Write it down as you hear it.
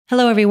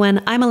Hello,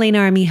 everyone. I'm Elena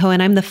Armijo,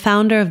 and I'm the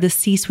founder of the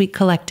C-Suite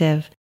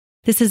Collective.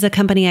 This is a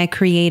company I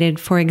created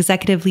for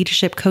executive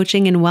leadership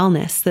coaching and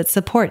wellness that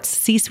supports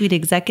C-suite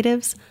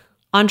executives,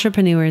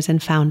 entrepreneurs,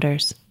 and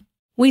founders.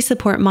 We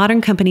support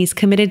modern companies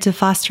committed to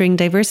fostering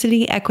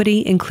diversity,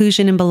 equity,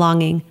 inclusion, and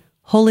belonging,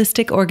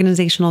 holistic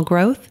organizational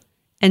growth,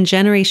 and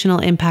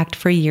generational impact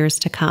for years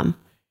to come.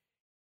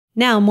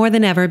 Now, more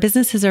than ever,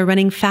 businesses are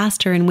running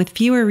faster and with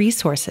fewer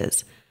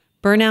resources.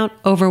 Burnout,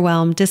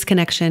 overwhelm,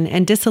 disconnection,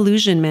 and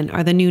disillusionment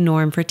are the new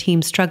norm for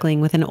teams struggling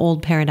with an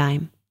old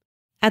paradigm.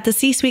 At the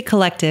C-Suite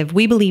Collective,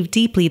 we believe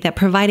deeply that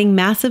providing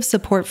massive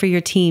support for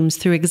your teams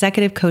through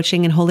executive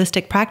coaching and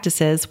holistic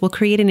practices will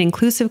create an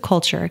inclusive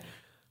culture,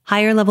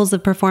 higher levels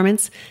of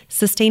performance,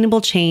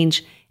 sustainable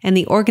change, and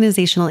the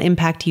organizational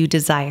impact you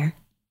desire.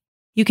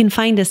 You can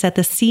find us at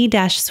the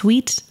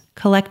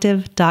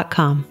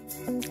c-suitecollective.com.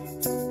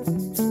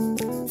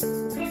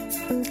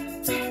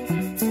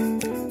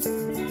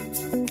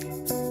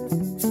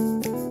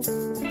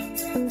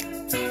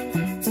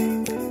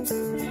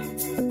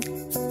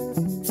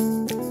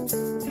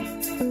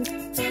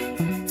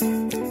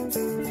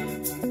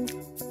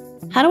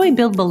 How do I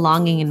build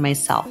belonging in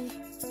myself?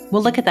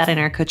 We'll look at that in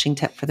our coaching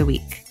tip for the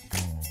week.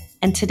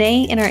 And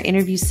today in our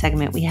interview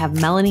segment, we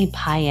have Melanie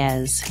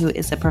Paez, who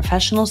is a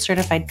professional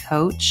certified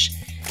coach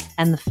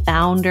and the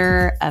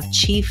founder of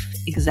Chief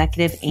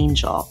Executive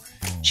Angel.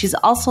 She's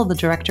also the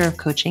director of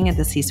coaching at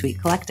the C-Suite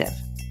Collective.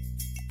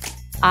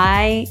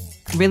 I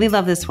really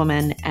love this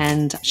woman,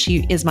 and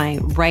she is my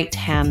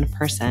right-hand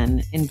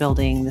person in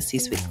building the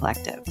C-Suite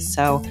Collective.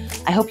 So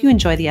I hope you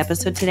enjoy the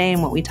episode today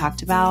and what we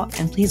talked about.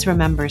 And please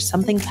remember,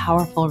 something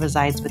powerful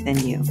resides within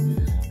you.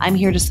 I'm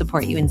here to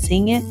support you in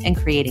seeing it and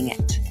creating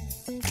it.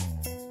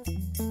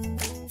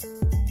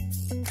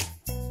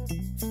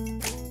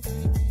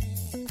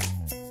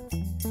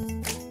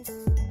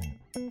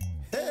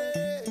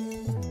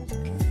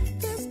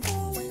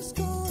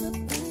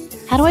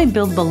 How do I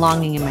build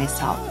belonging in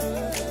myself?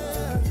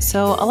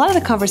 So a lot of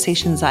the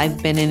conversations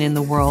I've been in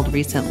the world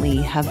recently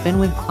have been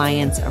with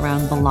clients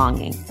around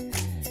belonging.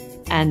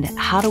 And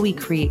how do we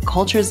create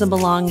cultures of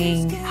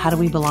belonging? How do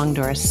we belong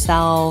to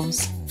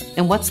ourselves?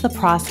 And what's the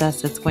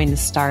process that's going to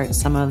start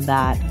some of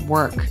that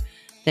work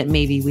that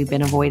maybe we've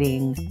been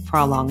avoiding for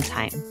a long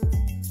time?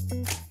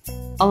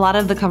 A lot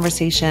of the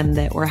conversation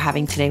that we're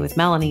having today with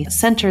Melanie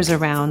centers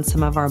around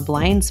some of our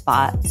blind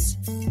spots.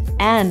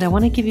 And I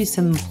want to give you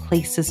some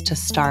places to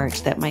start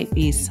that might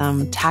be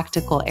some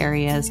tactical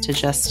areas to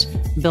just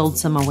build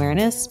some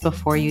awareness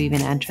before you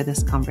even enter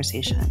this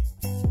conversation.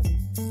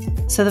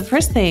 So the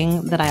first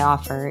thing that I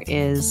offer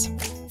is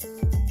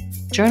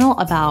journal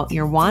about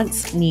your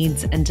wants,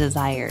 needs, and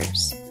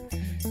desires.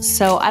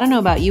 So I don't know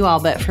about you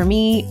all, but for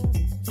me,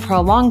 for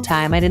a long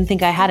time, I didn't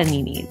think I had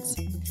any needs.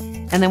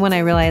 And then when I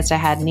realized I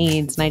had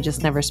needs and I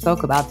just never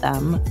spoke about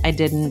them, I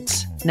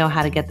didn't know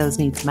how to get those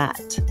needs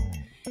met.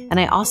 And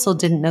I also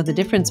didn't know the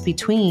difference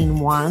between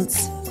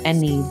wants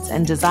and needs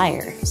and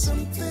desires.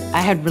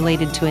 I had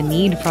related to a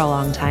need for a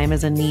long time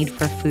as a need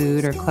for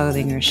food or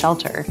clothing or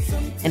shelter,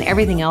 and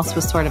everything else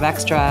was sort of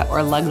extra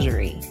or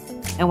luxury.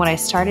 And what I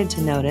started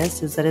to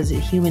notice is that as a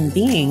human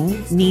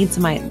being, needs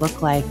might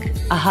look like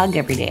a hug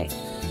every day.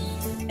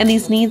 And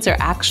these needs are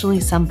actually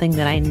something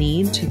that I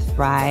need to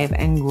thrive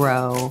and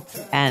grow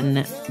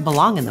and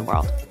belong in the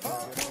world.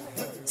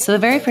 So the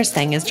very first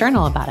thing is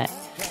journal about it.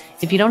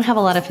 If you don't have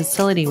a lot of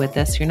facility with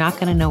this, you're not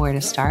going to know where to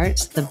start.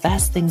 So the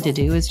best thing to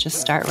do is just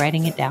start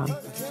writing it down.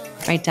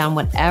 Write down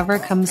whatever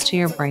comes to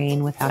your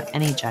brain without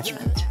any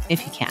judgment,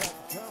 if you can.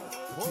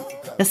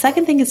 The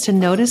second thing is to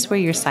notice where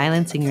you're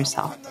silencing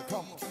yourself.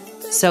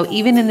 So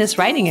even in this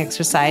writing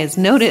exercise,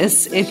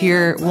 notice if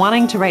you're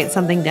wanting to write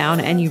something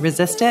down and you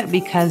resist it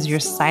because you're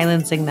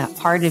silencing that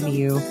part of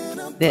you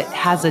that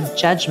has a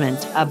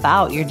judgment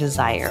about your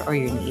desire or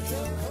your need.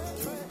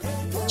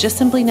 Just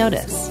simply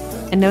notice.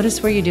 And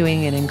notice where you're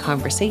doing it in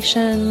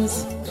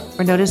conversations,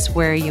 or notice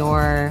where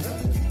you're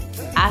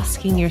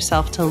asking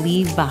yourself to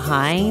leave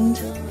behind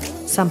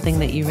something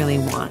that you really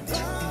want.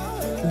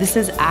 This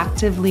is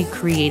actively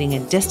creating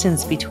a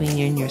distance between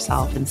you and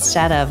yourself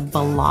instead of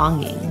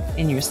belonging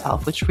in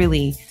yourself, which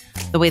really,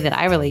 the way that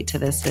I relate to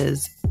this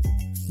is,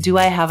 do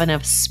I have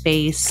enough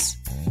space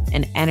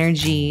and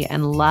energy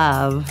and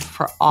love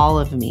for all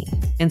of me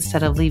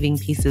instead of leaving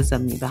pieces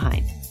of me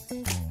behind?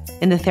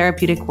 In the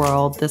therapeutic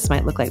world, this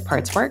might look like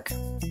parts work,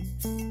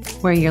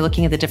 where you're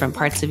looking at the different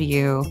parts of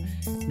you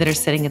that are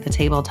sitting at the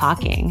table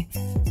talking,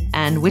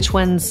 and which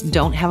ones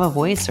don't have a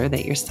voice or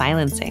that you're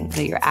silencing,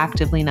 that you're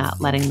actively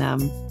not letting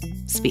them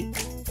speak.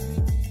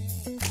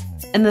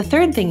 And the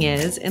third thing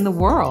is, in the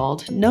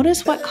world,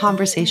 notice what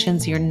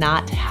conversations you're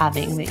not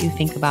having that you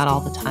think about all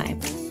the time.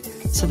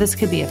 So this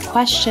could be a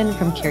question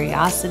from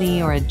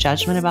curiosity or a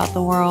judgment about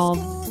the world,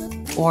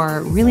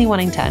 or really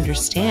wanting to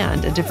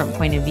understand a different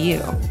point of view.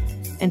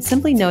 And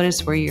simply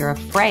notice where you're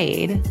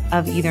afraid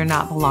of either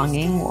not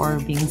belonging or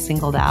being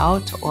singled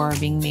out or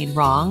being made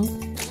wrong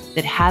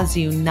that has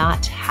you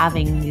not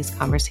having these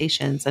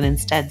conversations and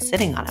instead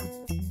sitting on them.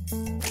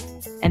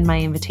 And my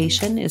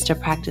invitation is to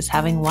practice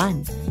having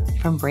one,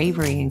 from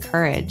bravery and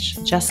courage,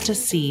 just to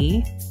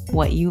see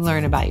what you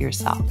learn about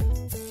yourself.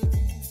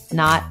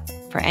 Not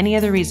for any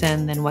other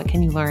reason than what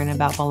can you learn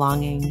about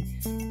belonging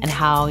and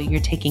how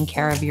you're taking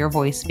care of your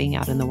voice being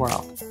out in the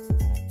world.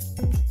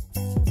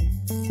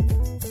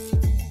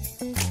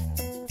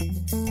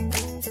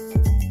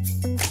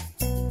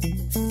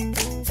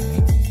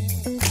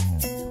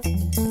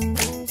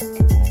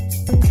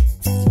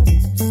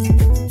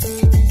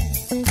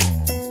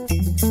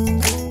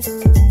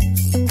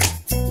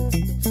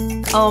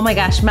 Oh my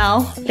gosh,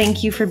 Mel,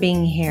 thank you for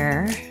being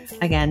here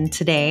again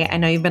today. I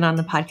know you've been on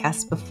the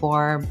podcast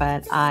before,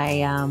 but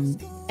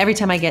every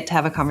time I get to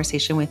have a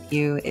conversation with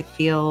you, it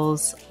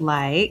feels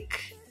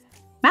like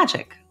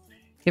magic.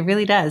 It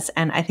really does.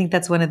 And I think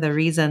that's one of the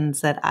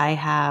reasons that I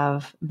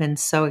have been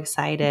so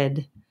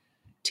excited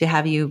to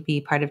have you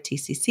be part of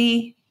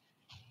TCC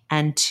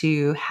and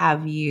to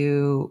have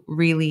you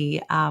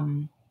really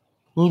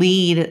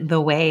lead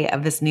the way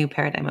of this new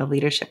paradigm of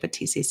leadership at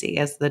TCC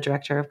as the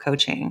director of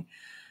coaching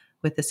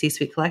with the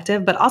C-Suite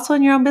Collective, but also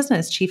in your own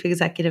business, Chief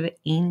Executive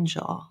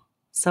Angel.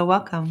 So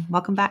welcome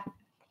back.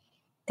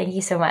 Thank you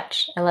so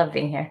much. I love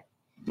being here.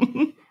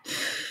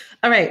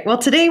 All right. Well,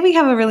 today we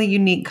have a really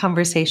unique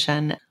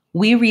conversation.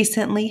 We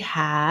recently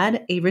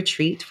had a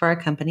retreat for our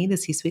company, the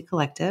C-Suite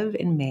Collective,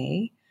 in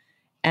May.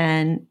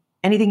 And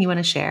anything you want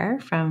to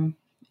share from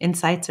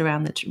insights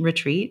around the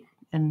retreat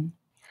and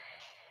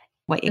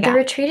what you got? The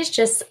retreat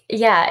is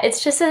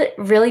it's just a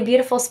really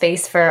beautiful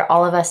space for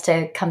all of us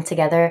to come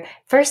together.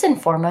 First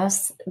and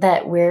foremost,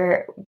 that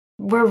we're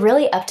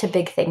really up to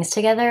big things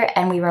together,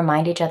 and we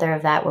remind each other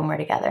of that when we're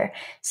together.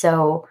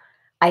 So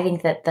I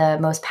think that the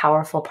most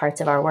powerful parts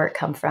of our work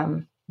come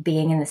from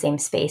being in the same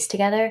space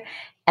together,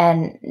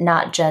 and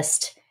not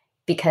just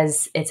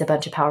because it's a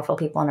bunch of powerful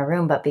people in a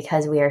room, but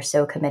because we are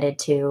so committed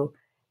to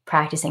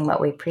practicing what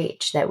we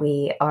preach, that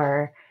we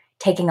are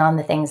taking on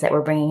the things that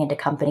we're bringing into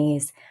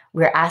companies.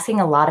 We're asking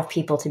a lot of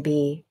people to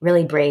be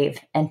really brave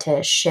and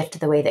to shift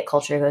the way that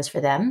culture goes for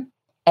them.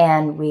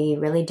 And we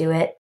really do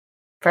it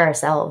for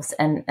ourselves.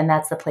 And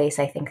that's the place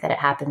I think that it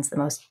happens the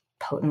most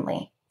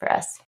potently for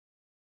us.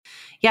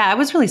 Yeah, I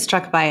was really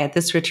struck by at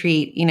this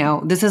retreat. You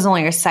know, this is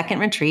only our second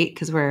retreat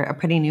because we're a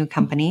pretty new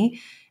company.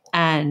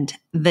 And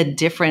the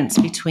difference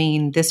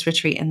between this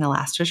retreat and the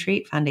last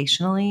retreat,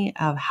 foundationally,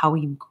 of how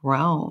we've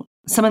grown.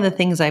 Some of the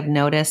things I've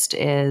noticed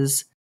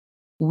is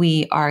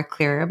we are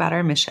clear about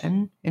our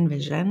mission and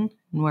vision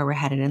and where we're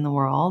headed in the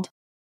world.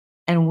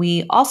 And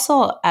we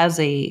also, as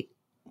a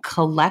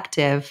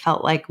collective,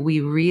 felt like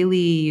we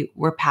really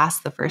were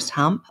past the first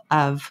hump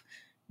of,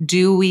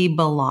 do we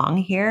belong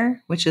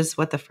here? Which is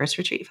what the first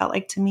retreat felt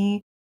like to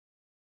me.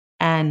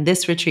 And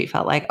this retreat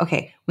felt like,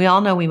 okay, we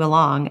all know we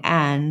belong.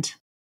 And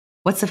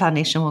what's the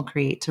foundation we'll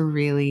create to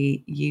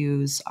really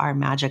use our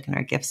magic and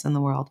our gifts in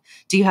the world?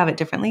 Do you have it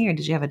differently, or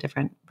did you have a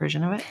different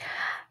version of it?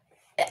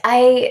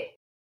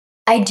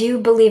 I do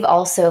believe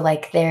also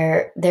like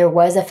there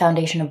was a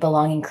foundation of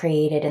belonging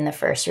created in the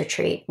first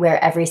retreat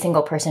where every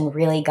single person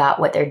really got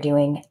what they're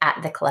doing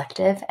at the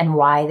collective and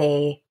why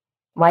they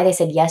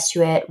said yes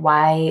to it,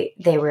 why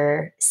they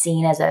were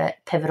seen as a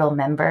pivotal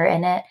member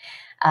in it.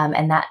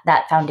 And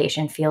that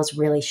foundation feels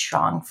really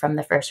strong from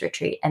the first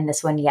retreat. And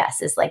this one, yes,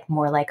 is like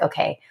more like,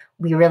 okay,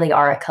 we really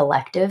are a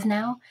collective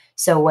now.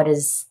 So what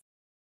is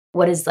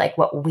like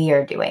what we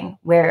are doing?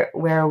 Where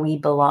we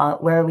belong?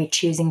 Where are we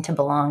choosing to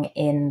belong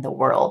in the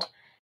world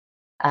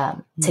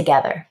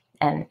together?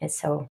 And it's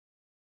so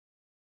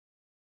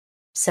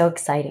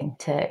exciting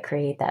to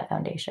create that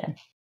foundation.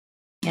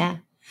 Yeah.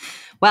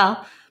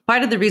 Well,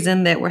 part of the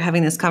reason that we're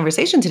having this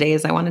conversation today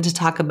is I wanted to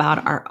talk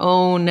about our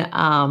own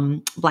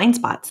blind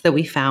spots that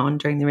we found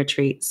during the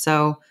retreat.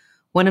 So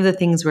one of the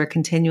things we're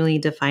continually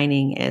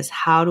defining is,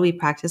 how do we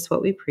practice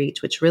what we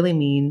preach, which really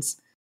means,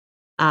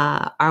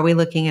 are we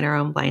looking at our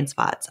own blind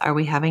spots? Are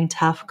we having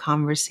tough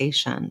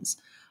conversations?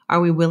 Are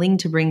we willing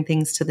to bring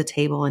things to the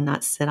table and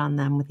not sit on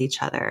them with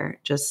each other,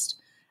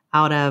 just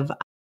out of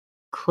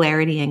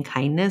clarity and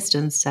kindness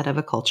instead of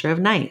a culture of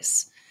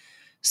nice?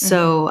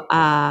 So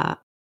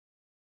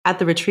at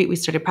the retreat, we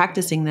started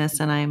practicing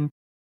this, and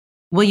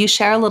will you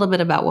share a little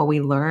bit about what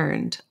we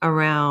learned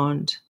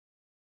around,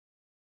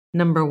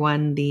 number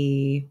one,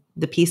 the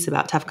piece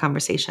about tough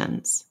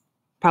conversations?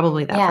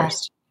 Probably that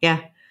first.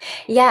 Yeah.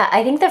 Yeah,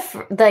 I think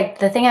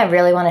the thing I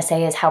really want to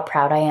say is how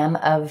proud I am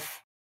of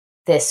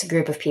this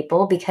group of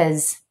people,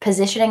 because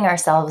positioning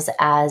ourselves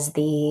as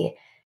the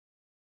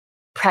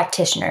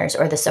practitioners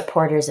or the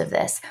supporters of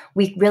this,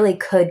 we really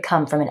could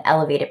come from an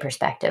elevated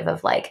perspective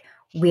of like,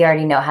 we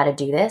already know how to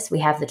do this. We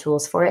have the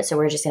tools for it. So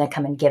we're just going to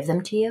come and give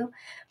them to you.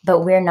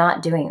 But we're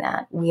not doing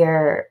that. We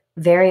are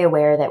very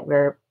aware that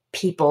we're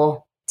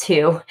people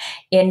too,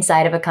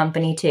 inside of a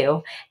company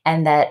too,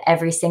 and that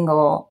every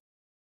single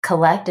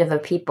collective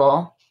of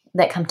people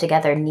that come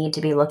together need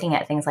to be looking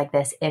at things like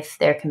this if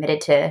they're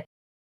committed to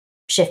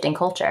shifting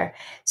culture.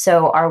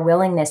 So our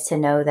willingness to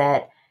know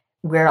that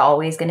we're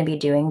always going to be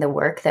doing the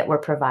work that we're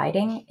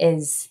providing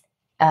is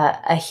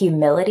a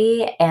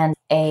humility and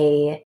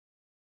a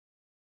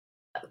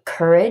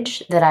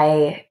courage that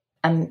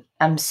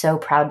I'm so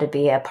proud to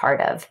be a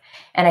part of.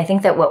 And I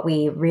think that what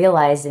we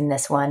realized in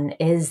this one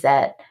is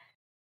that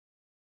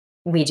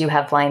we do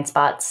have blind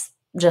spots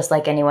just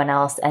like anyone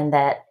else, and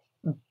that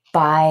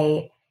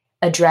by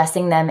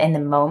addressing them in the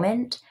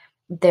moment,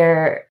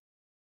 there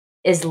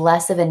is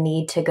less of a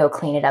need to go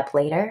clean it up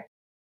later.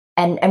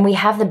 And we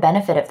have the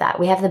benefit of that.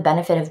 We have the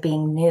benefit of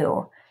being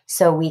new.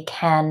 So we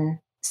can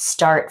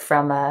start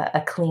from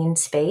a clean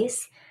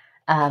space,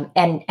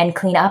 and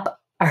clean up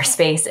our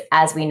space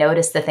as we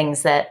notice the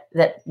things that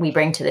we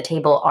bring to the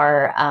table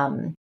are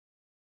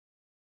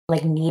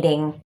like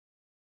needing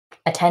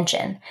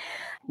attention.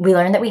 We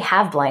learn that we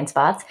have blind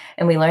spots,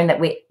 and we learn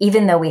that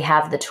even though we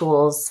have the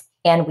tools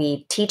and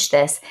we teach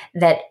this,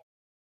 that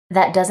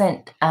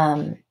doesn't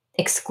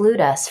exclude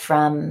us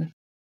from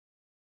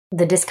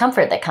the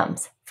discomfort that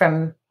comes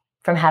from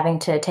having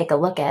to take a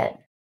look at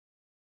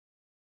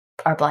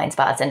our blind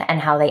spots and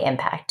how they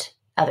impact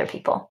other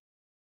people.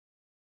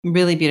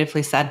 Really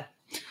beautifully said.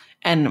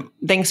 And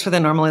thanks for the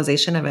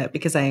normalization of it,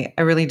 because I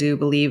really do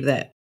believe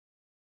that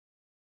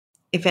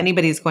if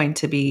anybody's going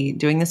to be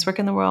doing this work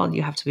in the world,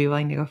 you have to be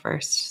willing to go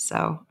first.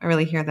 So I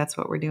really hear that's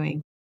what we're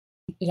doing.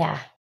 Yeah.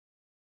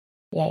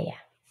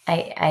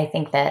 I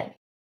think that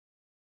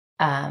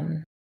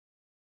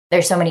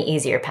there's so many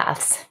easier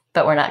paths,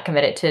 but we're not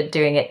committed to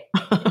doing it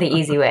the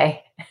easy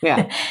way.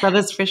 Yeah, that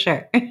is for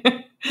sure.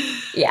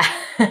 Yeah.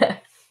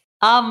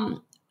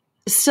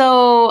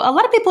 So a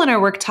lot of people in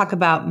our work talk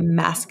about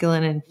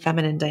masculine and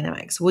feminine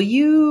dynamics.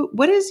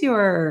 What is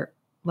your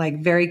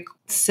like very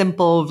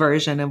simple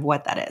version of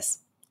what that is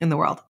in the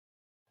world?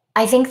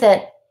 I think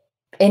that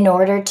in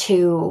order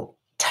to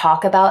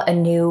talk about a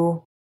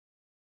new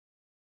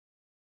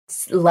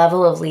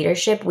level of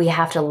leadership, we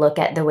have to look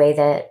at the way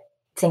that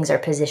things are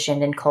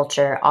positioned in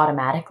culture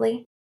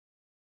automatically.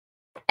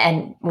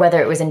 And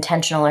whether it was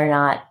intentional or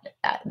not,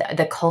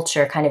 the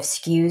culture kind of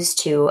skews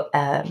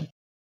to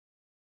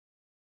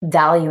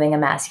valuing a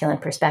masculine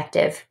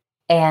perspective.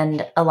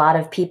 And a lot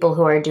of people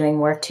who are doing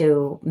work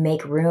to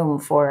make room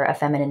for a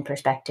feminine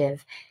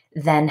perspective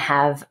then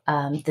have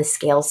the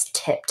scales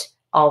tipped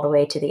all the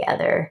way to the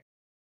other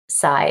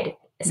side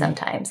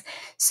sometimes. Mm-hmm.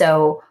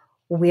 So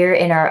we're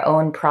in our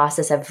own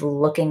process of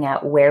looking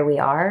at where we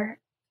are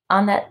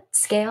on that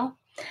scale.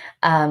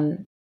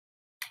 And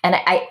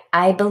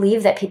I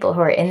believe that people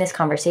who are in this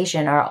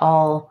conversation are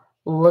all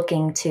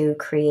looking to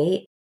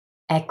create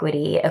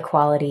equity,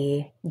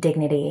 equality,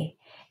 dignity.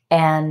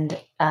 And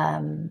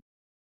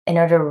in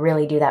order to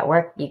really do that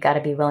work, you got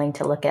to be willing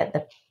to look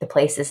at the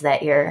places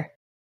that you're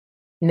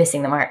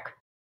missing the mark.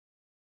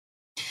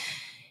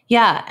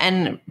 Yeah.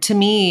 And to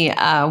me,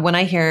 when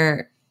I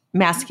hear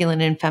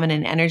masculine and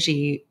feminine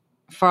energy,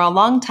 for a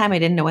long time, I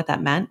didn't know what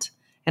that meant.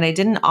 And I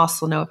didn't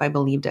also know if I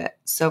believed it.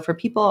 So for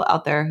people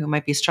out there who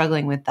might be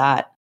struggling with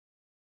that,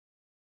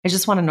 I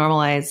just want to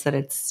normalize that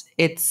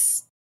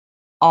it's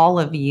all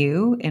of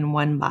you in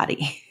one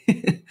body.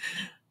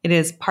 It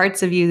is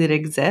parts of you that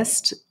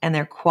exist, and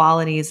they're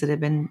qualities that have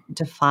been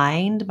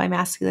defined by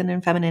masculine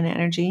and feminine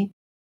energy.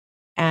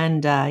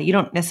 And you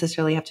don't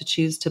necessarily have to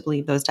choose to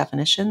believe those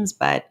definitions,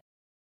 but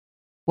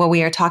what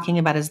we are talking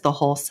about is the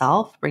whole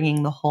self,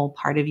 bringing the whole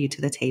part of you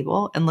to the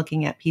table and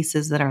looking at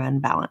pieces that are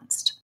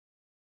unbalanced.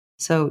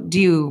 So do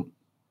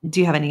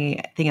you have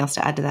anything else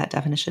to add to that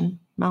definition,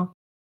 Mel?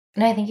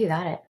 No, I think you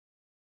got it.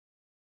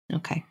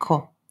 Okay,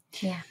 cool.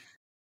 Yeah.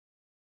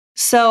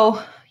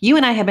 So you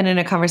and I have been in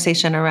a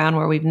conversation around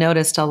where we've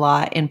noticed a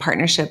lot in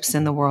partnerships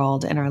in the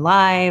world, in our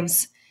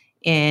lives,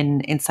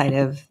 inside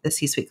of the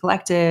C-Suite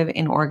Collective,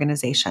 in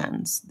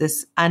organizations,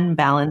 this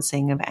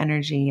unbalancing of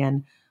energy.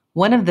 And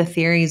one of the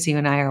theories you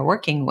and I are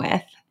working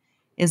with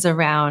is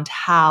around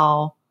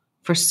how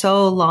for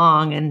so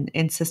long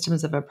in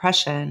systems of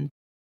oppression,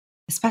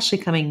 especially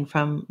coming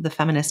from the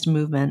feminist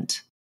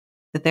movement,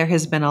 that there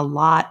has been a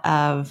lot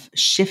of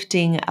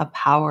shifting of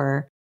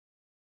power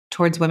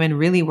towards women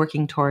really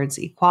working towards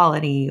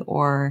equality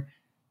or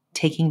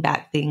taking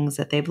back things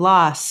that they've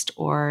lost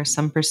or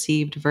some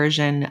perceived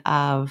version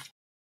of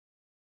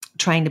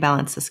trying to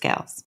balance the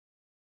scales.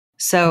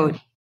 So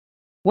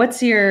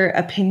what's your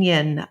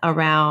opinion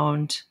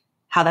around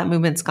how that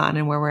movement's gone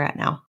and where we're at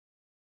now?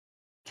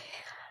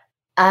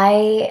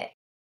 I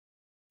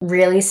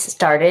really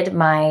started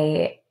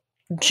my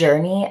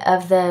journey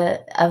of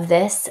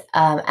this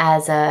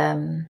as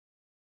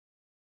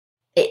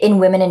in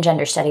women and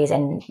gender studies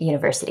in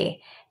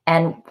university.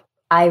 And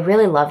I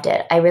really loved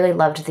it. I really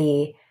loved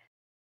the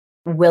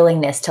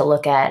willingness to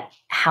look at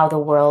how the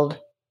world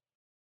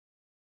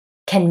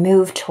can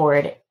move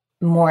toward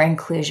more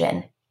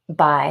inclusion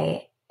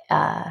by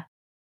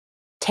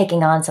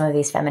taking on some of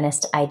these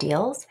feminist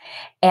ideals.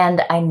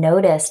 And I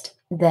noticed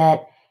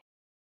that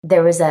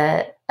there was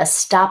a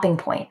stopping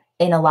point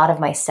in a lot of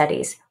my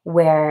studies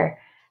where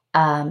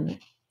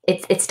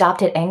it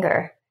stopped at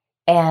anger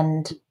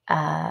and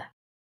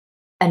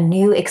a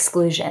new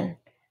exclusion,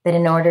 that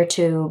in order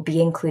to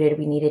be included,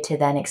 we needed to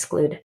then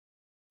exclude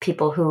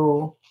people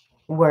who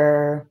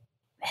were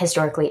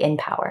historically in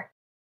power.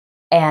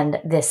 And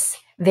this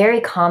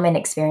very common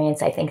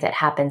experience, I think, that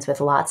happens with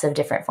lots of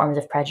different forms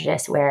of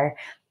prejudice where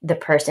the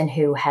person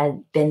who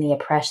had been the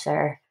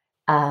oppressor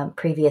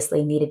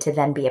previously needed to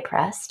then be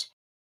oppressed.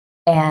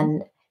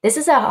 And this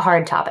is a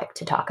hard topic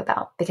to talk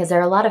about because there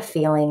are a lot of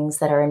feelings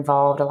that are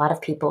involved, a lot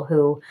of people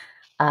who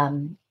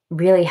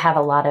really have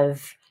a lot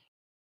of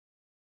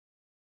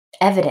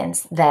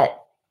evidence that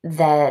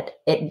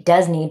it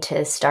does need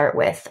to start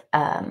with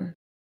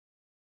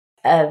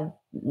a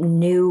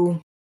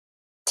new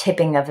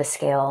tipping of a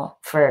scale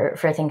for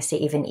things to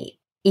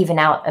even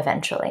out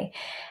eventually.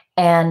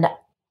 And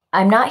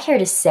I'm not here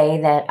to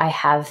say that I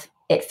have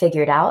it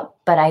figured out,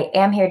 but I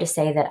am here to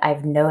say that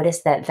I've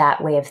noticed that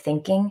that way of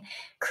thinking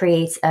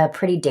creates a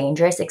pretty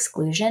dangerous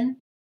exclusion,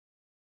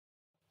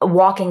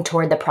 walking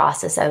toward the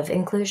process of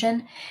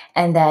inclusion,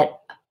 and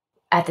that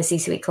at the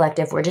C-Suite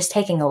Collective, we're just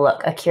taking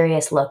a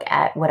curious look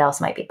at what else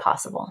might be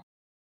possible.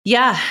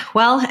 Yeah.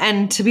 Well,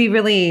 and to be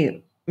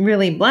really,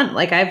 really blunt,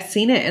 like I've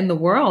seen it in the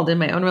world, in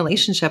my own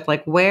relationship,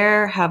 like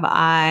where have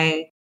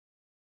I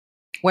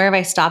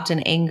stopped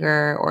in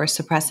anger or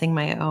suppressing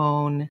my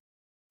own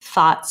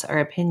thoughts or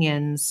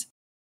opinions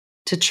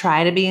to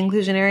try to be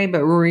inclusionary,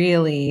 but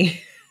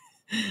really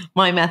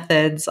my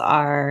methods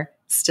are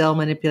still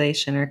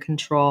manipulation or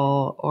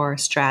control or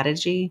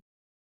strategy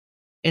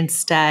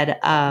instead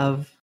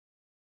of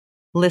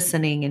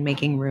listening and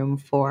making room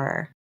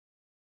for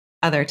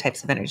other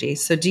types of energy.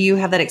 So do you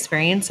have that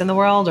experience in the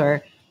world,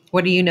 or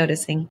what are you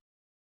noticing?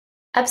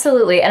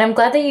 Absolutely. And I'm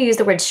glad that you used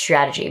the word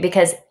strategy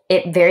because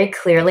it very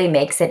clearly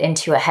makes it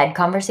into a head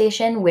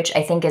conversation, which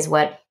I think is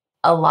what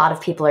a lot of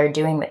people are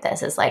doing with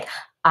this is like,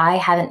 I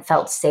haven't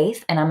felt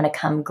safe and I'm going to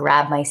come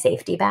grab my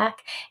safety back.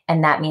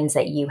 And that means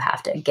that you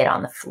have to get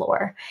on the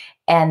floor.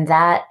 And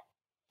that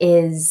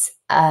is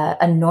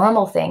a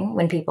normal thing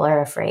when people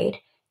are afraid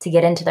to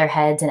get into their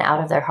heads and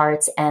out of their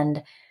hearts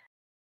and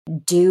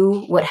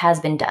do what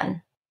has been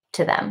done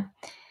to them.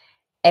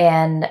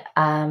 And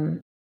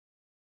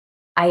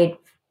I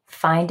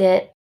find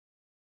it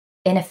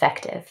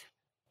ineffective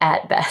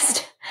at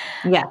best.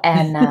 Yeah.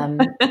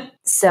 And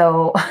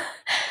so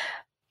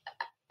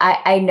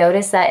I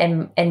noticed that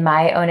in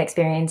my own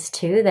experience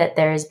too, that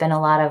there's been a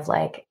lot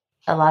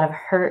of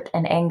hurt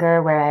and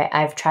anger where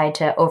I've tried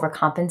to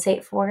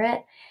overcompensate for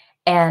it,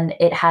 and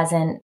it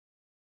hasn't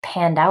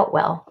panned out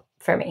well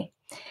for me.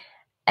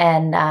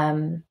 And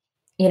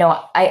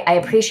I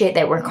appreciate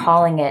that we're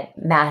calling it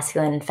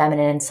masculine and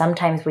feminine, and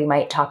sometimes we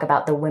might talk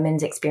about the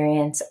women's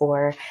experience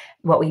or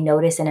what we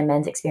notice in a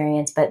men's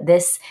experience, but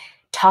this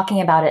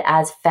talking about it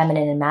as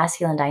feminine and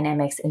masculine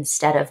dynamics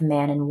instead of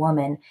man and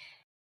woman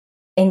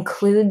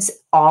includes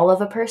all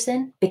of a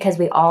person because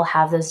we all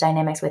have those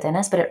dynamics within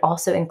us, but it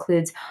also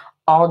includes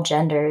all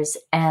genders.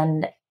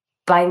 And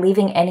by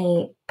leaving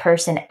any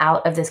person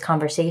out of this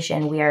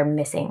conversation, we are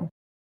missing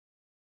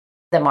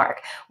the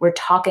mark. We're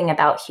talking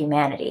about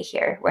humanity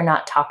here. We're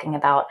not talking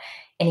about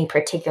any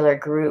particular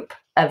group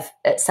of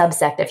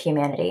subsect of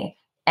humanity.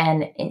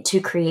 And to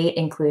create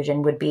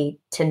inclusion would be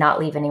to not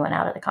leave anyone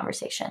out of the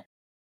conversation.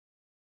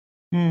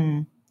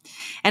 And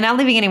not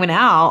leaving anyone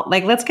out,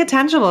 like, let's get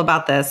tangible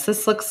about this.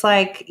 This looks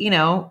like,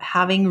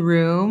 having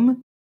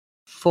room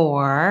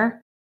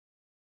for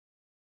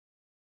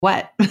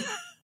what?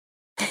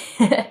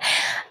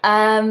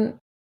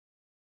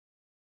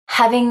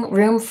 Having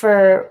room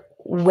for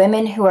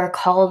women who are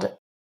called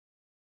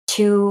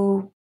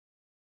too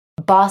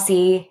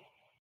bossy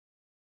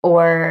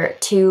or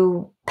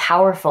too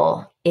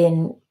powerful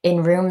in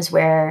rooms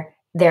where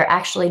they're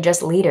actually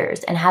just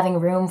leaders, and having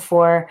room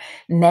for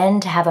men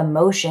to have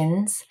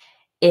emotions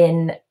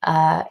in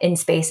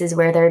spaces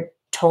where they're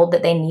told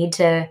that they need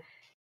to,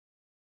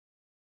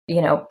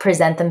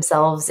 present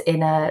themselves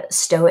in a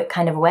stoic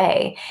kind of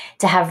way,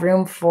 to have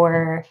room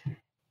for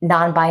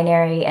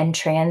non-binary and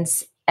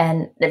trans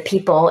and the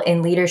people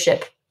in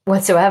leadership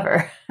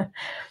whatsoever.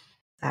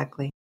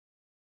 Exactly.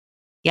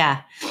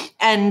 Yeah.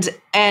 And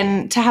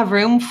to have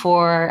room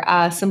for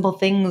simple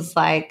things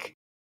like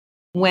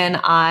when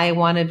I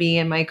want to be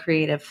in my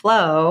creative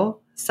flow,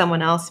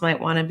 someone else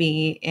might want to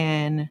be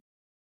in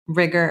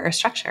rigor or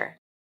structure.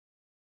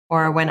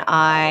 Or when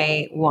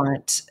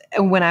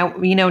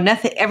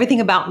nothing, everything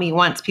about me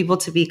wants people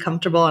to be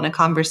comfortable in a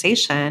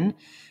conversation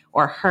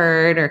or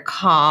heard or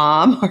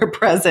calm or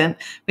present,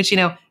 which,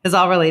 is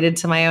all related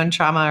to my own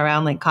trauma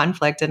around like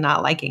conflict and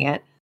not liking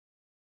it.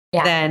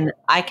 Yeah. Then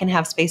I can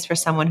have space for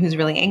someone who's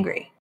really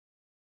angry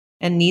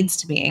and needs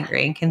to be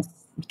angry and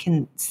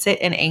can sit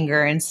in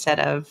anger instead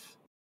of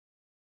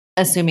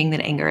assuming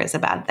that anger is a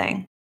bad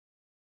thing.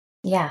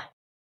 Yeah.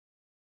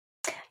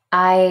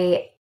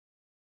 I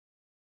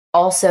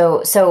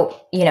also,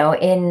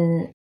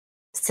 in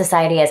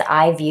society as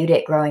I viewed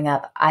it growing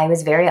up, I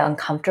was very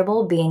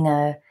uncomfortable being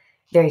a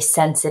very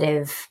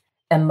sensitive,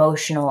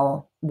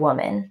 emotional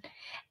woman.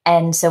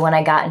 And so when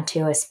I got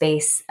into a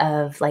space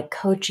of like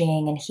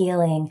coaching and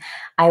healing,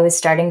 I was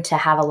starting to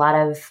have a lot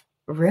of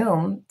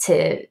room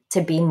to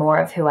be more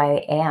of who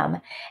I am.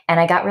 And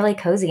I got really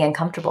cozy and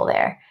comfortable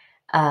there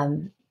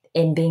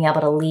in being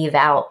able to leave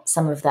out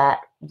some of that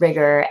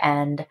rigor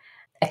and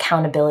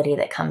accountability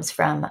that comes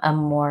from a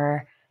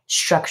more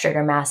structured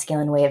or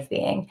masculine way of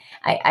being.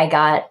 I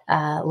got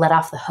let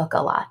off the hook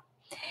a lot.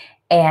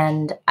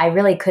 And I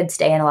really could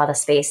stay in a lot of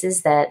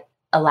spaces that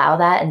allow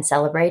that and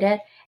celebrate it.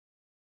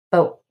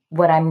 But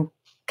what I'm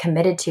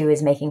committed to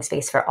is making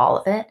space for all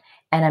of it.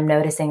 And I'm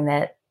noticing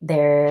that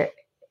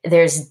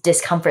there's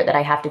discomfort that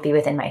I have to be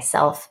within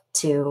myself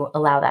to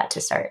allow that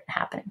to start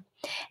happening.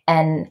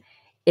 And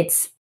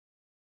it's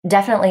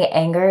definitely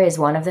anger is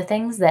one of the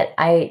things that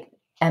I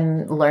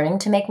am learning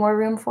to make more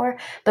room for,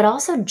 but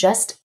also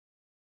just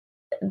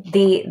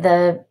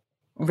the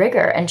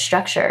rigor and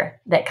structure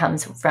that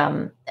comes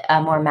from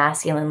a more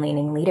masculine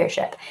leaning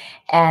leadership.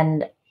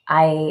 And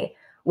I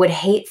would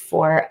hate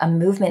for a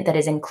movement that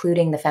is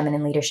including the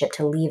feminine leadership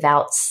to leave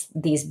out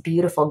these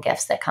beautiful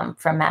gifts that come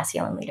from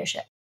masculine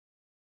leadership.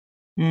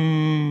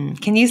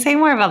 Can you say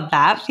more about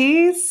that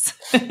piece?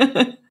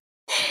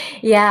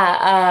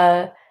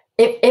 Yeah,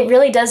 it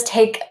really does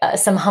take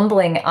some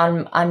humbling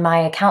on my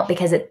account,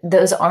 because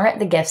those aren't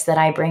the gifts that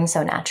I bring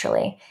so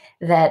naturally.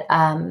 That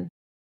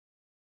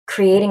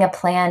creating a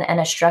plan and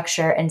a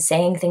structure and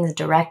saying things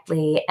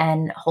directly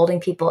and holding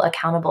people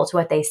accountable to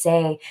what they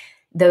say,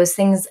 those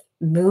things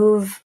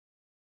move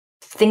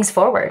things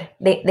forward.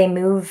 They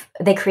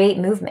create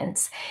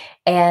movements.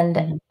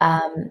 And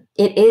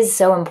it is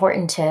so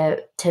important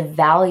to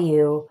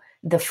value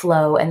the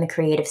flow and the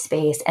creative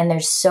space. And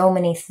there's so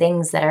many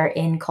things that are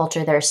in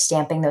culture that are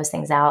stamping those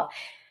things out.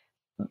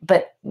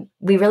 But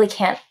we really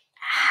can't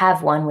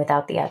have one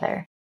without the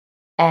other.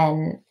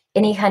 And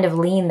any kind of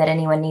lean that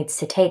anyone needs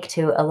to take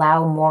to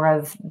allow more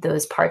of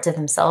those parts of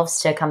themselves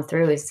to come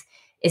through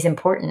is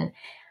important.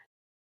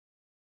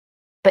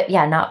 But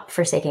yeah, not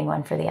forsaking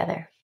one for the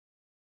other.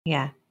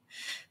 Yeah,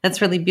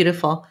 that's really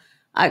beautiful.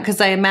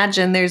 Because I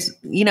imagine there's,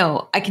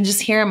 I can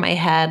just hear in my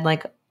head,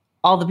 like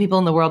all the people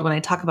in the world when I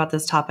talk about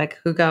this topic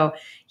who go,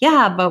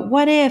 yeah, but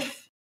what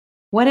if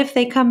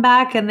they come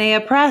back and they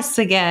oppress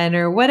again?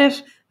 Or what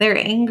if their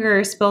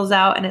anger spills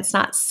out and it's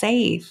not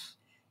safe?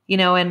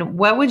 And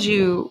what would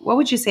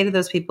you say to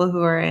those people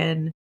who are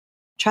in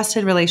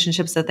trusted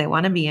relationships that they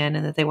want to be in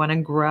and that they want to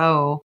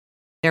grow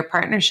their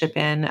partnership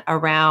in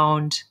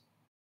around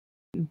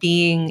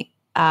being,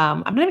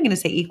 I'm not even going to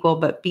say equal,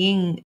 but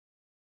being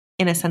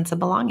in a sense of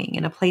belonging,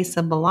 in a place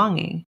of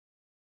belonging.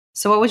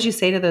 So what would you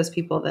say to those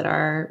people that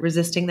are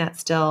resisting that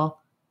still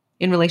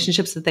in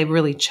relationships that they've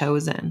really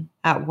chosen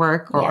at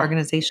work or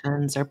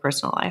organizations or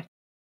personal life?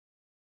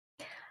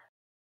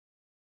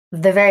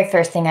 The very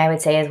first thing I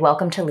would say is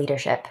welcome to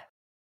leadership.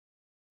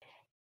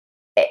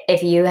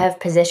 If you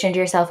have positioned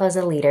yourself as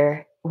a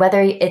leader,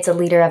 whether it's a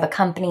leader of a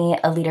company,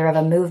 a leader of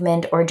a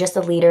movement, or just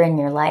a leader in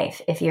your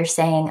life, if you're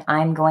saying,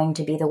 I'm going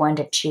to be the one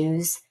to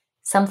choose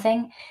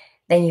something,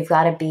 then you've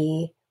got to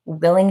be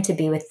willing to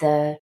be with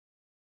the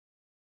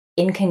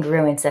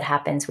incongruence that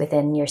happens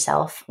within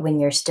yourself when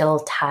you're still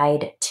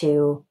tied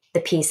to the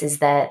pieces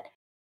that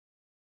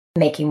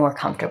make you more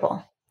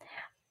comfortable.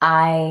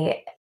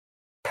 I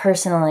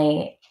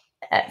personally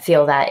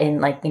feel that in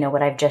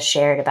what I've just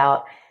shared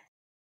about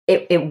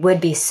it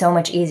would be so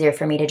much easier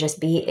for me to just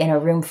be in a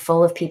room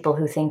full of people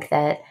who think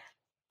that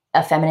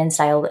a feminine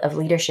style of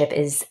leadership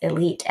is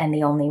elite and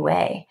the only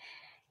way.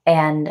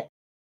 And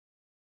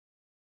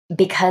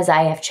because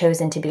I have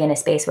chosen to be in a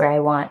space where I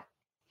want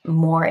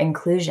more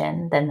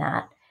inclusion than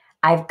that,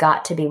 I've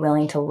got to be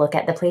willing to look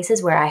at the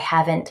places where I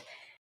haven't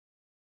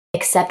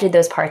accepted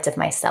those parts of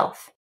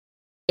myself.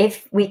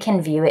 If we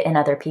can view it in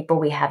other people,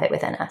 we have it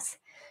within us.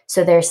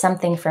 So there's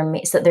something for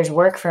me. So there's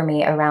work for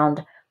me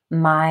around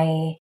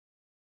my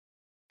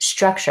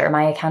structure,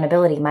 my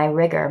accountability, my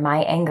rigor,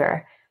 my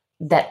anger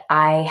that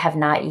I have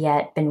not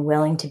yet been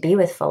willing to be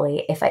with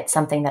fully if it's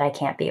something that I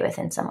can't be with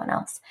in someone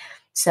else.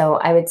 So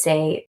I would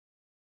say,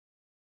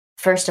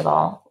 first of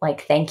all,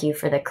 thank you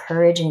for the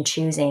courage in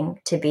choosing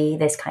to be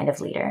this kind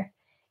of leader.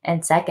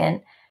 And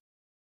second,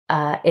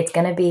 it's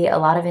going to be a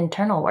lot of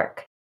internal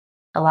work,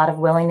 a lot of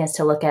willingness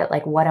to look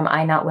at what am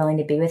I not willing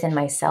to be within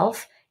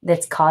myself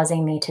that's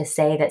causing me to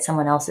say that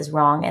someone else is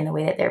wrong in the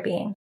way that they're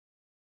being.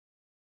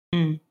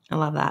 I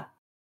love that.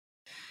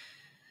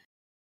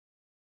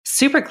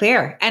 Super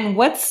clear. And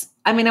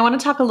I want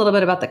to talk a little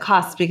bit about the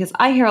costs, because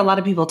I hear a lot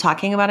of people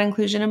talking about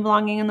inclusion and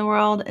belonging in the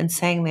world and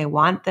saying they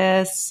want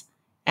this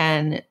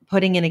and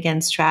putting in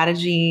again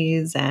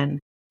strategies and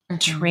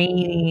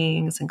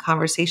trainings and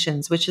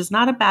conversations, which is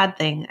not a bad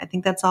thing. I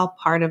think that's all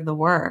part of the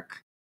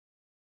work.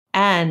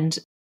 And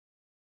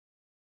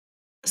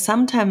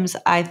sometimes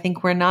I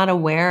think we're not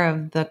aware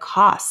of the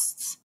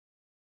costs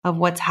of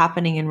what's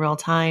happening in real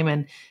time.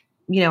 And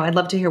I'd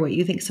love to hear what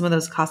you think some of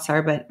those costs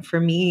are. But for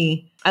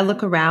me, I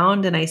look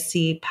around and I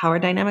see power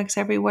dynamics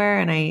everywhere.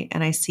 And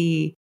I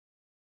see,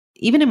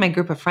 even in my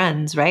group of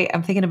friends, right?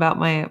 I'm thinking about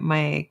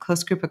my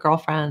close group of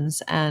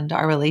girlfriends and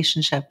our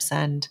relationships.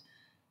 And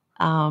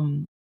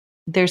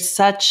there's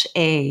such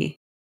a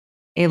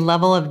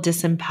level of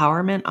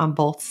disempowerment on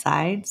both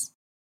sides.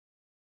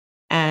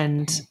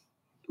 And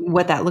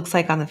what that looks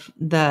like on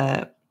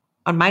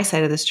on my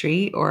side of the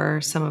street,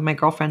 or some of my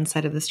girlfriend's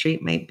side of the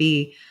street, might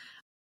be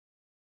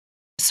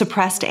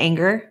suppressed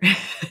anger.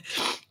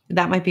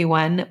 That might be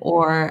one,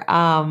 or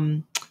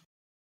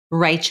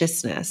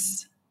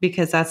righteousness,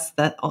 because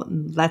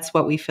that's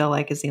what we feel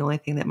like is the only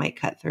thing that might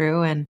cut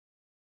through. And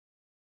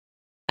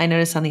I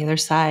notice on the other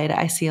side,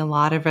 I see a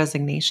lot of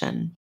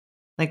resignation,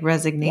 like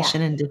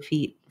resignation and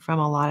defeat from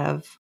a lot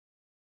of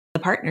the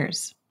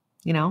partners,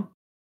 you know?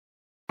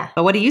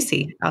 But what do you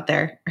see out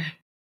there?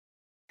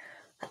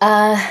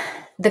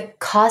 The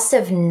cost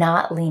of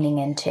not leaning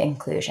into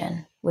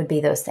inclusion would be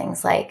those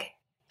things like,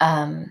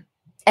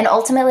 and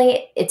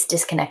ultimately it's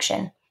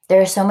disconnection.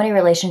 There are so many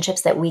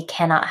relationships that we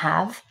cannot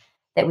have,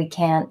 that we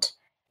can't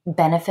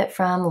benefit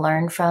from,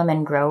 learn from,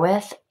 and grow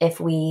with if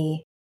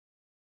we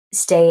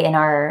stay in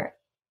our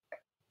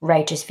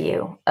righteous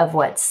view of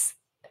what's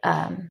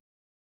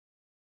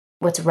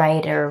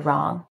right or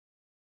wrong.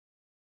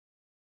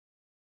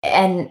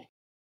 And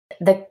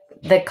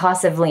the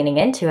cost of leaning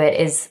into it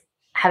is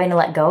having to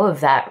let go of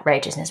that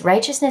righteousness.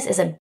 Righteousness is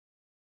a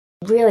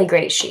really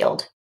great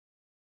shield.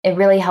 It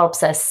really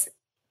helps us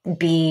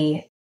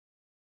be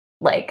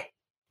like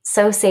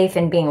so safe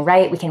in being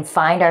right. We can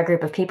find our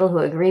group of people who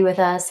agree with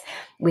us.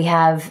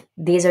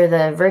 These are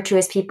the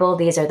virtuous people,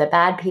 these are the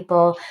bad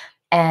people.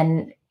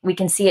 And we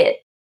can see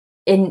it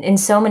in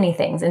so many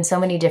things, in so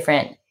many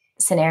different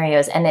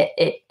scenarios. And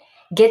it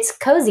gets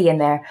cozy in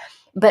there.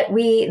 But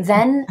we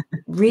then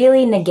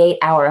really negate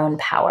our own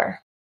power,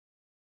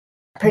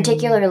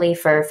 particularly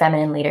for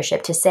feminine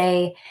leadership. To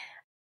say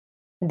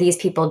these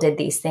people did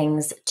these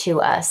things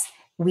to us,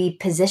 we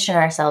position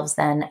ourselves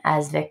then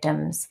as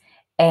victims.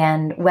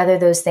 And whether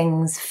those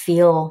things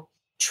feel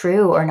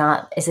true or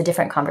not is a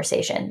different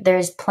conversation.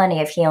 There's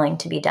plenty of healing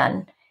to be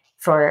done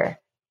for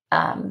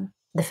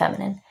the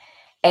feminine.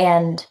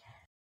 And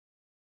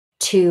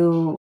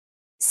to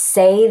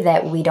say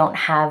that we don't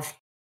have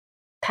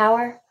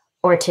power,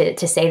 or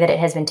to say that it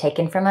has been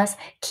taken from us,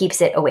 keeps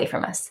it away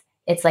from us.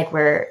 It's like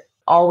we're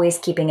always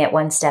keeping it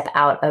one step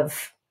out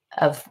of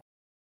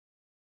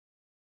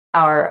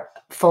our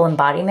full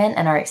embodiment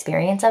and our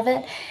experience of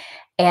it.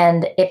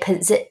 And it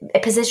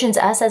positions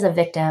us as a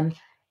victim,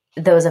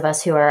 those of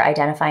us who are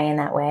identifying in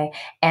that way,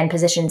 and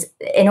positions,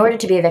 in order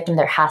to be a victim,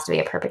 there has to be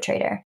a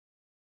perpetrator.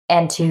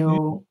 And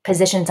to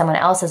position someone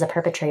else as a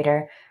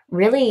perpetrator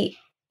really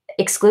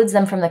excludes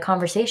them from the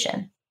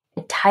conversation.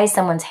 It ties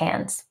someone's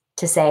hands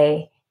to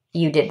say,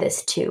 you did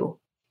this to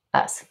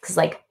us. Because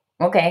like,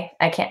 okay,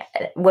 I can't,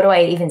 what do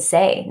I even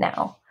say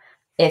now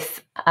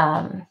if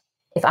I'm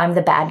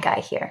the bad guy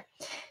here?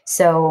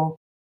 So,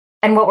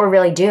 and what we're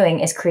really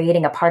doing is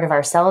creating a part of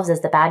ourselves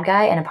as the bad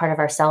guy and a part of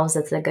ourselves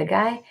as the good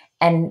guy,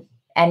 and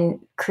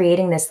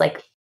creating this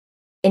like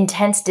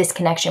intense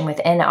disconnection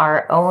within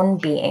our own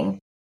being,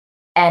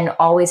 and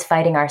always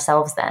fighting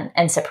ourselves then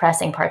and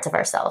suppressing parts of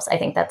ourselves. I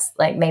think that's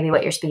like maybe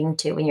what you're speaking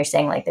to when you're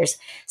saying like there's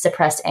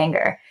suppressed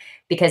anger.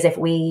 Because if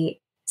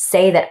we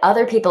say that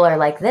other people are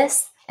like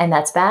this and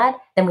that's bad,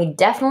 then we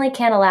definitely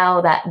can't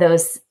allow that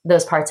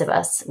those parts of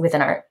us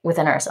within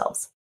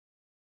ourselves.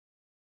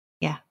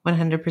 Yeah,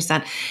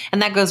 100%.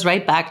 And that goes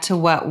right back to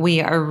what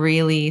we are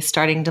really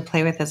starting to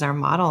play with as our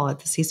model at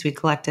the C-Suite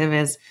Collective.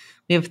 Is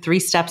we have 3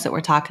 steps that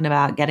we're talking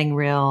about: getting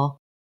real,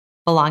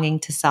 belonging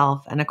to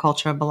self, and a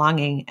culture of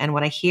belonging. And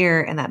what I hear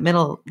in that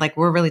middle, like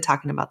we're really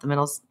talking about the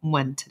middle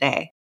one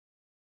today,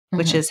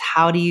 which is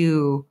how do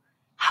you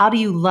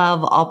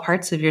love all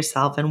parts of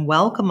yourself and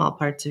welcome all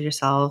parts of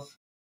yourself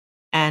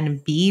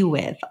and be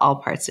with all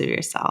parts of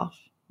yourself,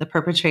 the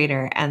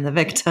perpetrator and the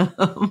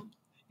victim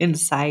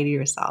inside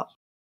yourself.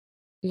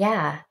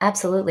 Yeah,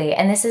 absolutely.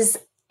 And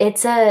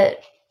it's a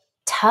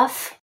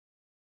tough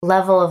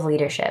level of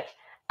leadership.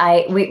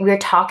 We're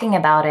talking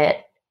about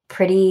it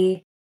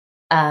pretty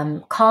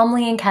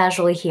calmly and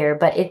casually here,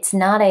 but it's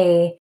not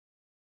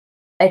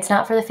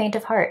for the faint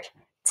of heart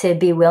to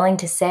be willing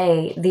to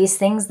say these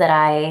things that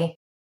I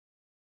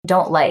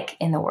don't like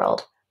in the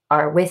world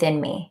are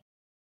within me,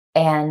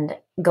 and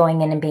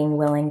going in and being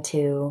willing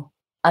to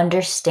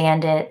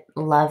understand it,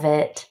 love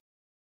it,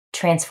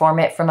 transform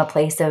it from a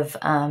place of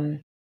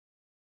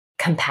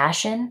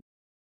compassion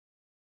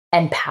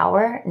and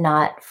power,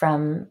 not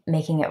from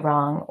making it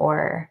wrong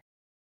or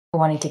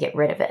wanting to get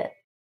rid of it.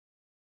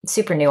 It's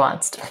super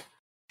nuanced.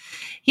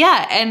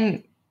 Yeah,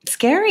 and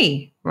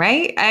scary,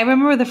 right? I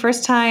remember the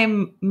first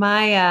time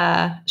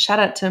my shout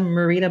out to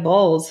Marita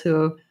Bowles,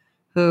 who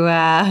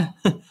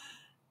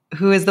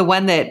is the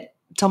one that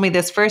told me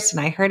this first, and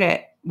I heard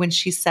it when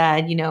she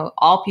said,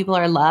 all people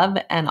are love,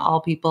 and all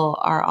people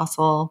are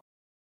also,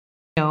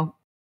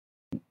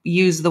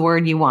 use the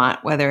word you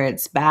want, whether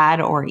it's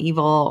bad or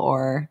evil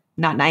or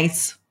not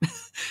nice,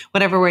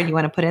 whatever word you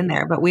want to put in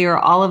there. But we are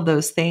all of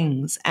those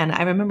things. And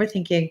I remember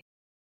thinking,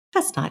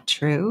 that's not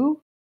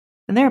true.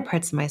 And there are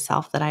parts of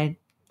myself that I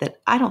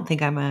don't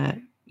think I'm a,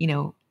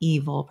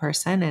 evil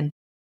person.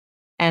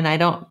 And I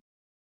don't,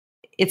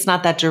 it's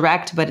not that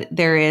direct, but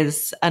there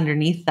is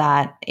underneath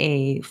that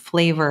a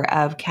flavor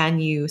of, can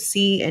you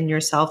see in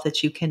yourself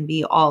that you can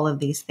be all of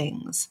these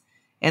things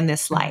in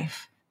this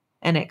life?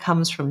 And it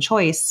comes from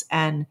choice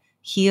and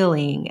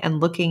healing and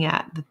looking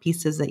at the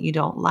pieces that you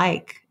don't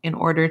like in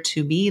order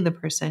to be the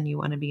person you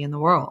want to be in the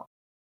world.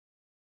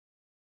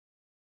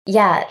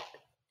 Yeah.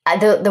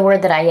 The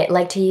word that I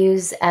like to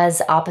use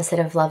as opposite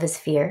of love is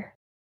fear,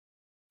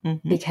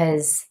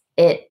 because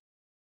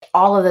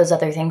all of those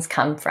other things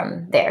come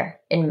from there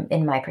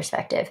in my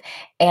perspective.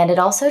 And it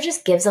also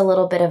just gives a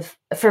little bit of,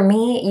 for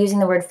me, using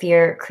the word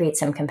fear creates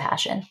some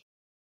compassion.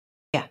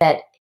 Yeah.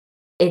 That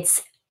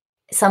it's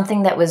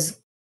something that was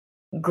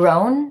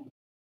grown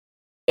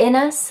in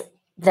us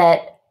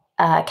that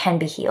can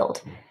be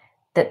healed.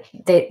 That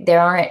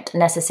there aren't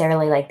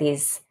necessarily like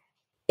these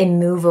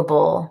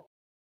immovable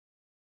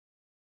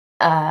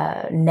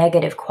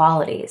negative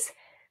qualities,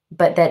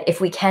 but that if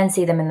we can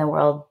see them in the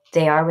world,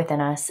 they are within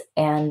us,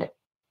 and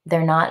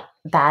they're not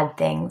bad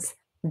things.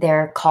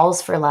 They're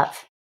calls for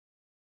love.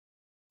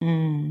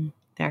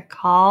 They're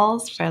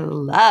calls for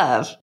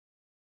love.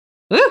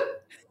 Woo!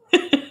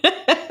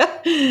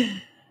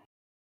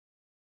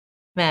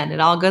 Man, it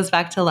all goes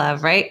back to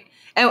love, right?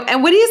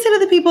 And what do you say to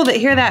the people that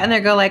hear that and they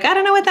go like, I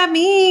don't know what that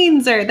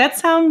means, or that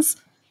sounds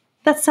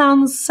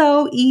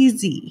so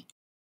easy?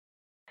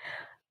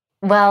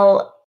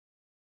 Well,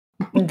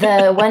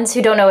 the ones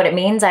who don't know what it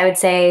means, I would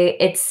say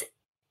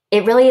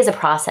it really is a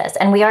process.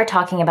 And we are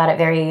talking about it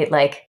very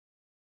like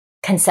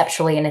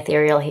conceptually and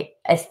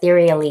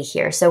ethereally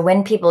here. So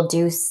when people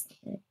do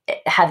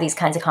have these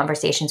kinds of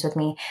conversations with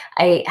me,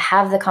 I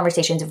have the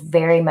conversations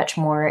very much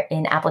more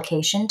in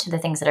application to the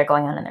things that are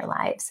going on in their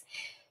lives.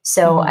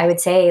 So I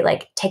would say,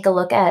 like, take a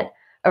look at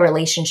a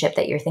relationship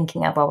that you're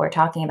thinking of while we're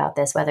talking about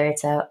this, whether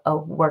it's a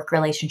work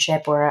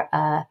relationship or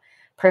a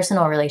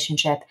personal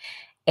relationship,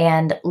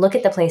 and look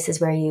at the places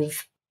where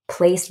you've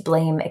placed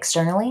blame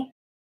externally,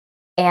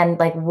 and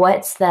like,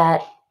 what's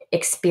that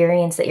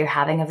experience that you're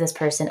having of this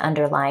person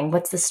underlying?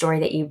 What's the story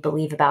that you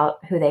believe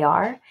about who they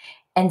are?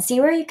 And see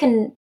where you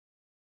can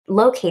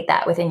locate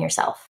that within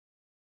yourself.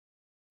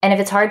 And if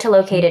it's hard to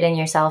locate it in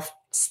yourself,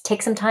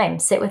 take some time,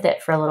 sit with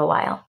it for a little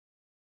while,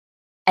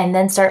 and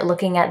then start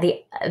looking at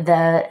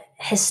the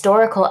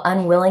historical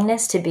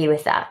unwillingness to be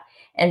with that,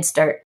 and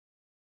start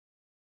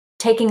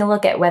taking a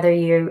look at whether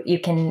you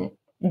can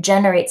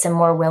generate some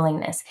more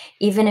willingness,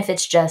 even if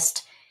it's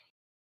just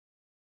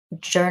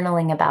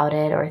journaling about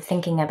it or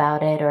thinking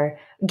about it or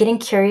getting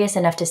curious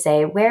enough to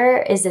say,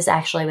 where is this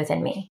actually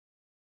within me?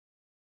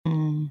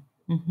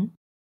 Mm-hmm.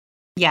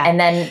 Yeah. And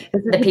then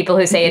the people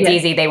who say it's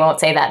easy, they won't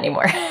say that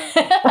anymore.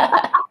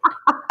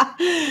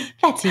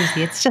 That's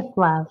easy. It's just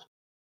love,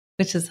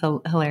 which is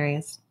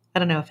hilarious. I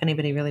don't know if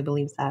anybody really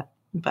believes that,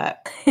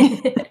 but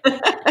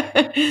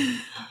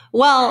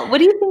well, what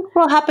do you think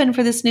will happen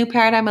for this new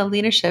paradigm of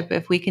leadership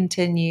if we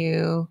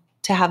continue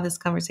to have this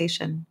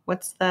conversation?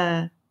 What's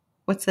the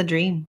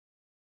dream?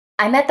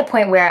 I'm at the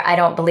point where I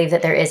don't believe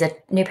that there is a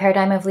new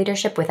paradigm of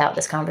leadership without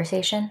this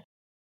conversation.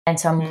 And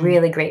so I'm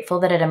really grateful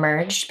that it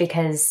emerged,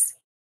 because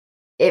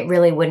it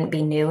really wouldn't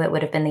be new. It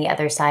would have been the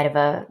other side of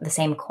the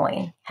same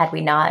coin had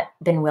we not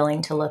been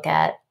willing to look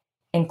at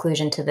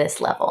inclusion to this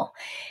level.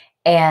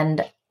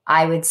 And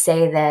I would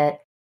say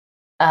that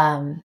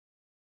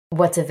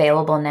what's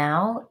available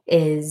now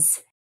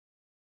is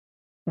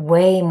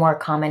way more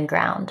common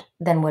ground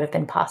than would have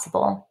been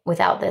possible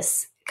without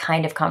this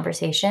kind of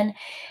conversation.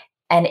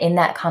 And in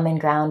that common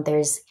ground,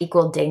 there's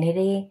equal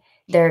dignity.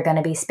 There are going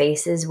to be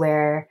spaces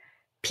where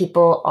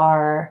people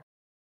are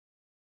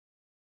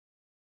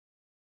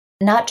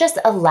not just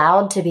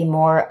allowed to be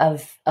more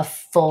of a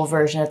full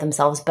version of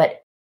themselves,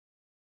 but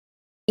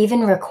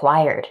even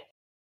required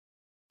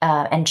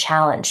and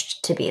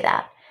challenged to be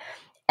that.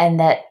 And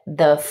that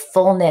the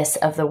fullness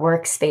of the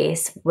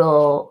workspace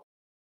will,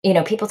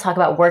 people talk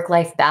about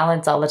work-life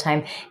balance all the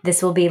time.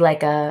 This will be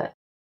like a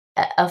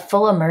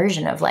full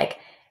immersion of like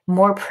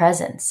more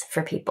presence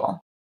for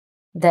people,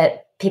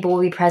 that people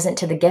will be present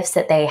to the gifts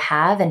that they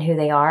have and who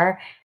they are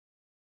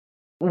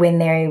when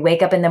they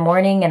wake up in the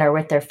morning and are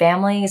with their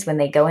families, when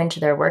they go into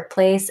their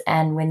workplace,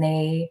 and when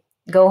they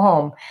go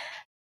home,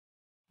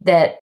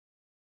 that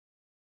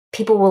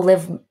people will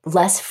live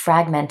less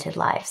fragmented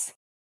lives.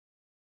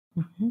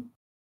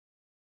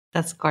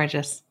 That's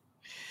gorgeous.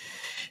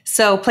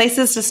 So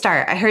places to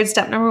start. I heard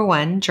step number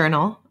 1,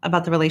 journal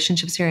about the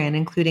relationships you're in,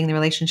 including the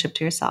relationship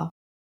to yourself.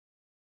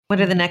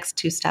 What are the next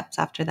 2 steps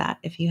after that,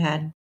 if you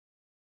had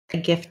a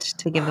gift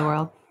to give the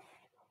world?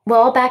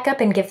 Well, I'll back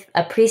up and give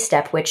a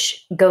pre-step,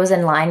 which goes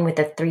in line with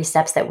the 3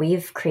 steps that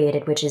we've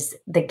created, which is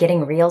the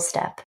getting real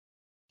step.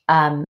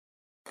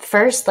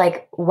 First,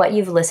 like, what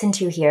you've listened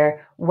to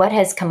here, what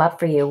has come up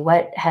for you?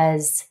 What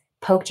has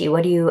poked you?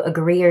 What do you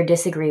agree or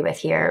disagree with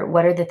here?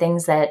 What are the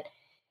things that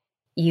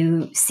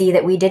you see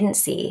that we didn't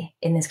see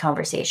in this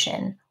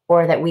conversation,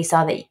 or that we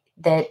saw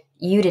that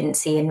you didn't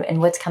see,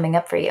 and what's coming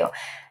up for you?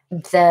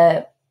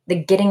 The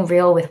getting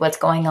real with what's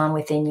going on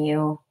within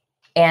you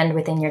and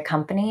within your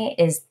company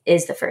is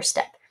the first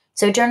step.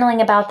 So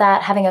journaling about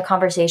that, having a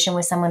conversation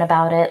with someone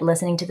about it,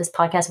 listening to this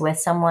podcast with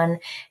someone,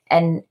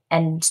 and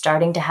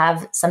starting to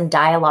have some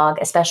dialogue,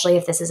 especially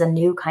if this is a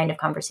new kind of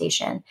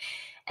conversation.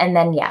 And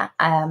then,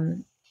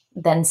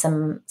 then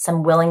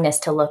some willingness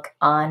to look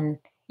on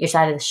your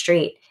side of the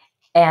street.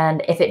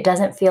 And if it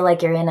doesn't feel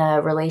like you're in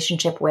a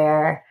relationship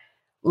where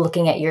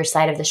looking at your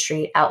side of the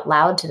street out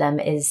loud to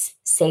them is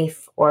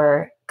safe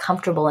or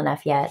comfortable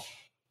enough yet,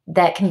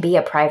 that can be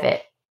a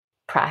private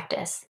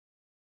practice.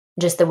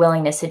 Just the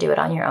willingness to do it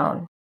on your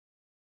own.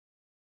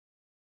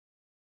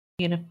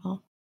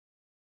 Beautiful.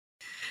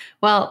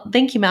 Well,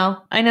 thank you,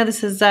 Mel. I know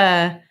this is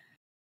a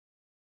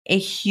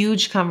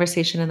huge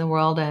conversation in the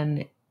world,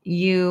 and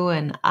you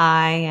and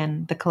I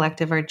and the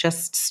collective are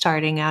just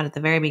starting out at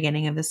the very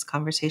beginning of this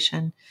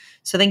conversation.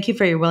 So thank you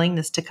for your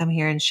willingness to come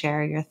here and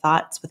share your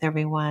thoughts with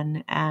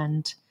everyone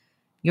and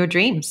your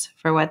dreams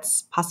for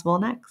what's possible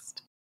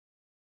next.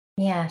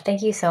 Yeah,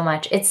 thank you so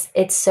much.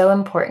 It's so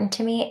important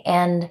to me,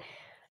 and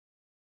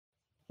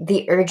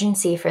the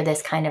urgency for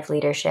this kind of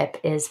leadership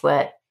is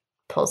what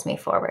pulls me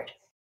forward.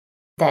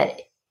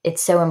 That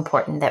it's so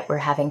important that we're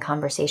having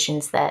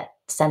conversations that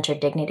center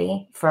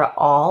dignity for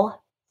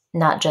all,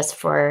 not just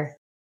for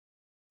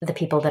the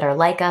people that are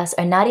like us,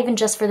 or not even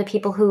just for the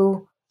people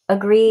who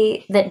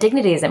agree that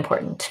dignity is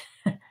important.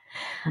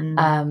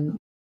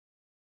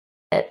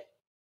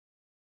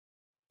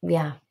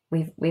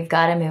 We've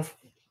got to move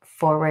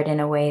forward in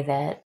a way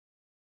that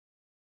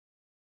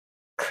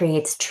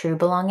creates true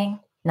belonging,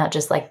 not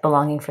just like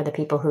belonging for the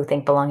people who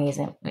think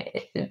belonging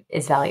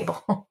is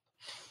valuable.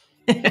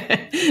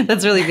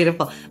 That's really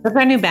beautiful. That's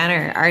our new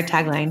banner, our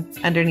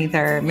tagline underneath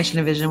our mission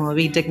and vision will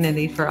be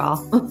dignity for all.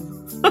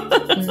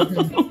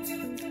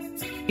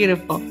 Mm-hmm.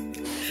 Beautiful.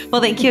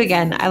 Well, thank you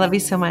again. I love you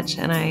so much,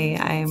 and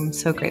I'm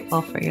so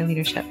grateful for your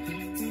leadership.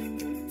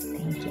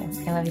 Thank you.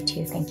 I love you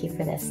too. Thank you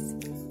for this.